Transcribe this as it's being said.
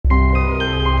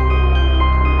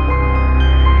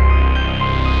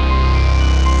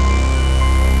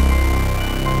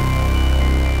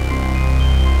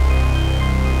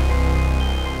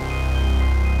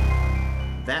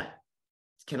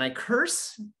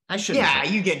curse? I shouldn't. Yeah,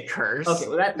 you can curse. Okay,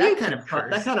 well that kind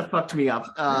of fucked me up.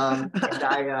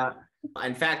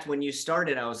 In fact, when you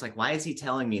started, I was like, why is he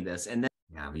telling me this? And then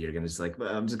but you're gonna just like,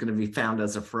 well, I'm just gonna be found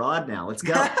as a fraud now. Let's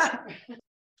go.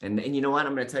 and you know what?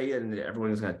 I'm gonna tell you, and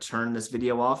everyone is gonna turn this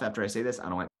video off after I say this. I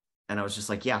don't want. And I was just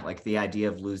like, yeah, like the idea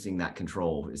of losing that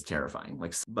control is terrifying.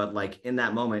 Like, but like in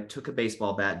that moment, took a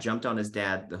baseball bat, jumped on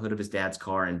the hood of his dad's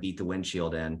car, and beat the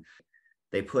windshield in.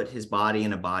 They put his body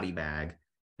in a body bag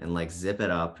and like zip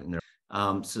it up. And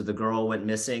so the girl went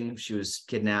missing. She was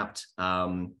kidnapped.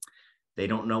 They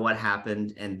don't know what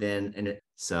happened.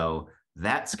 So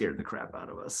that scared the crap out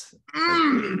of us.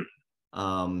 And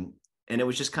it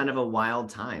was just kind of a wild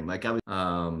time. Like I was,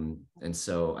 and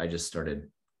so I just started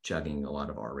chugging a lot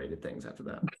of R-rated things after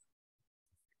that.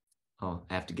 Oh,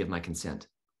 I have to give my consent.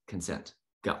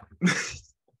 Go.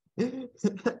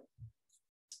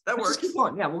 That works. Keep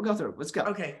going. Yeah, we'll go through it. Let's go.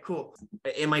 Okay, cool.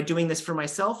 Am I doing this for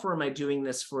myself or am I doing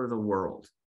this for the world?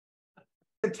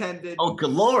 Attended. Oh, good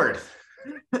Lord.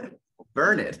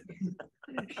 Burn it.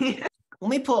 Let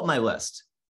me pull up my list.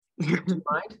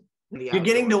 Mind? You're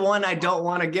getting to one I don't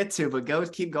want to get to,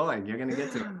 but keep going. You're going to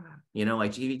get to it. You know,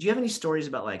 like, do you have any stories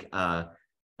about like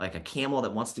a camel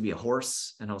that wants to be a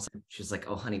horse? And she's like,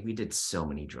 oh, honey, we did so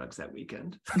many drugs that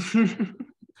weekend.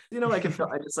 You know, like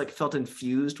I just like felt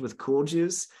infused with cool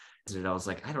juice. And I was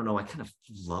like, I don't know, I kind of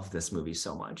love this movie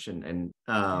so much. And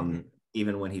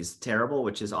even when he's terrible,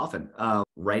 which is often,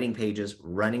 writing pages,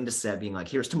 running to set, being like,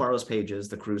 here's tomorrow's pages.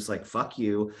 The crew's like, fuck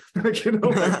you. You know,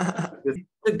 like, it's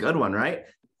a good one, right?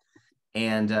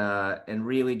 And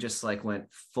really just like went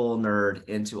full nerd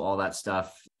into all that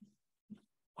stuff.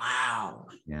 Wow.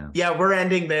 Yeah, we're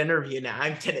ending the interview now.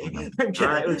 I'm kidding. All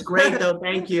right, it was great though.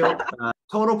 Thank you.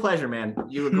 Total pleasure, man.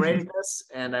 You were great at this,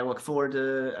 and I look forward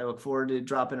to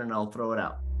dropping, and I'll throw it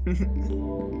out.